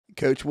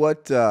Coach,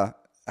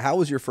 how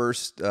was your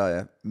first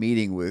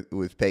meeting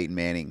with Peyton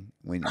Manning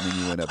when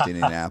you went up to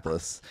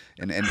Indianapolis,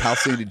 and how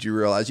soon did you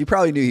realize? You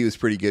probably knew he was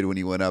pretty good when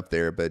you went up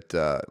there, but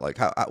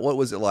what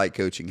was it like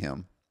coaching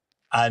him?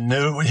 I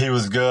knew he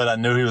was good. I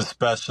knew he was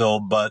special,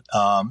 but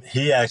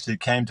he actually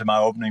came to my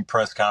opening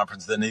press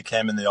conference. Then he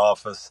came in the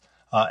office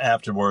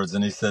afterwards,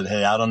 and he said,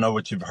 "Hey, I don't know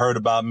what you've heard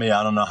about me.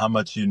 I don't know how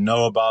much you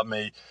know about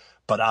me,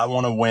 but I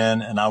want to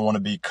win and I want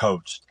to be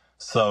coached.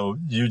 So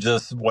you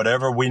just,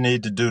 whatever we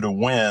need to do to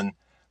win,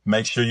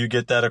 make sure you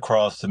get that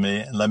across to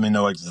me and let me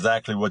know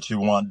exactly what you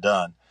want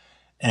done."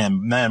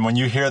 And man, when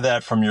you hear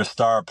that from your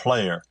star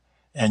player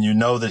and you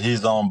know that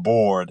he's on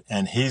board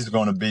and he's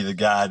going to be the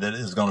guy that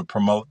is going to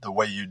promote the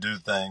way you do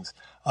things,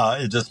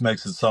 it just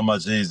makes it so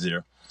much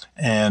easier.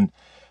 And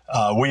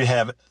we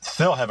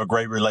still have a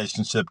great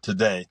relationship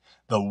today.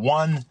 The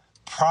one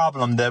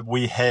problem that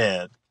we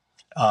had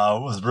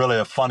was really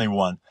a funny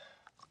one.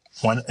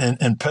 When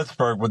in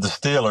Pittsburgh with the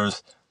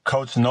Steelers,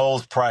 Coach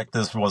Knowles'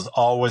 practice was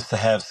always to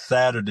have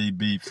Saturday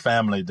be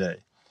family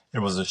day. It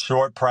was a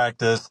short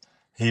practice.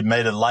 He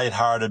made it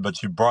lighthearted,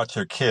 but you brought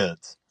your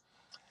kids.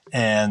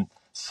 And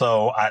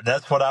so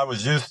that's what I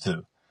was used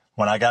to.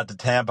 When I got to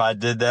Tampa, I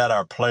did that.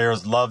 Our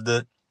players loved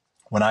it.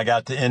 When I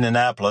got to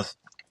Indianapolis,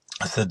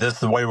 I said, this is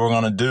the way we're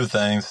going to do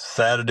things.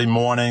 Saturday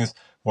mornings,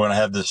 we're going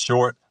to have this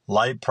short,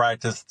 light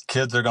practice.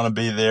 Kids are going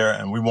to be there,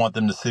 and we want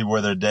them to see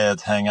where their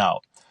dads hang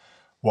out.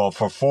 Well,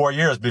 for 4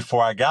 years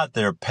before I got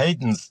there,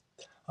 Peyton's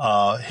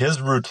his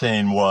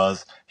routine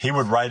was he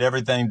would write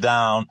everything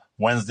down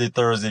Wednesday,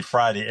 Thursday,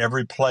 Friday,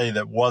 every play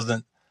that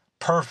wasn't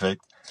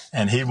perfect,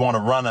 and he'd want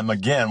to run them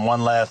again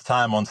one last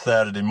time on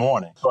Saturday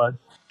morning. But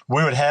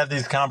we would have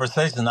these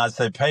conversations, and I'd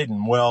say,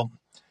 Peyton, well,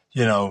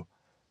 you know,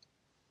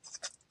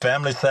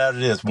 Family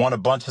Saturday has won a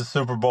bunch of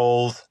Super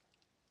Bowls.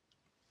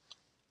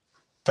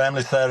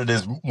 Family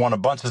Saturdays won a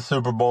bunch of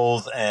Super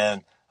Bowls,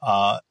 and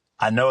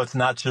I know it's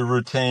not your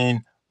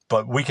routine,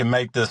 but we can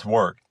make this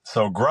work.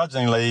 So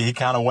grudgingly, he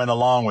kind of went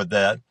along with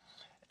that.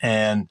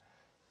 And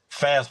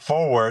fast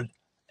forward,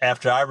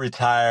 after I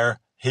retire,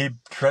 he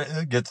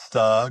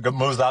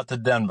moves out to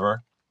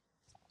Denver,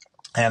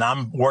 and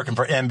I'm working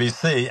for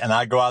NBC, and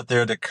I go out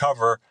there to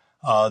cover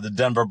the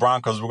Denver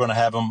Broncos. We're going to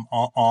have them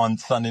on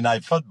Sunday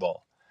Night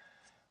Football.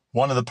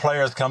 One of the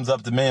players comes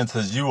up to me and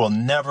says, "You will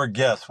never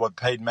guess what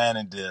Peyton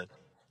Manning did.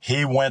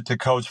 He went to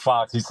Coach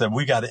Fox. He said,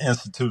 we got to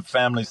institute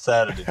Family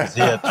Saturday," because he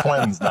had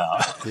twins now.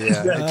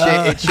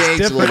 Yeah, it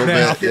changed a little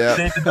bit. Yeah.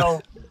 They need to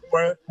know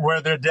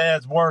where their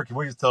dads work.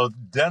 So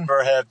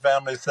Denver had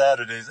Family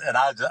Saturdays, and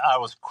I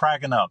was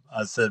cracking up.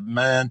 I said,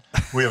 man,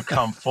 we have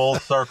come full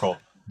circle.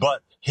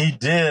 But he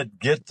did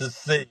get to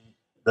see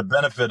the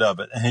benefit of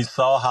it, and he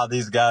saw how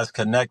these guys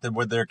connected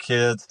with their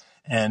kids.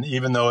 And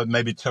even though it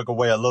maybe took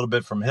away a little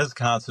bit from his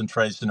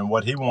concentration and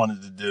what he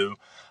wanted to do,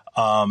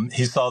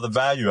 he saw the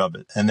value of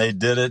it, and they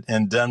did it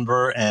in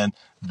Denver, and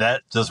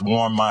that just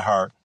warmed my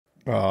heart.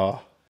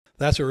 Oh,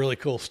 that's a really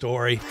cool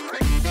story.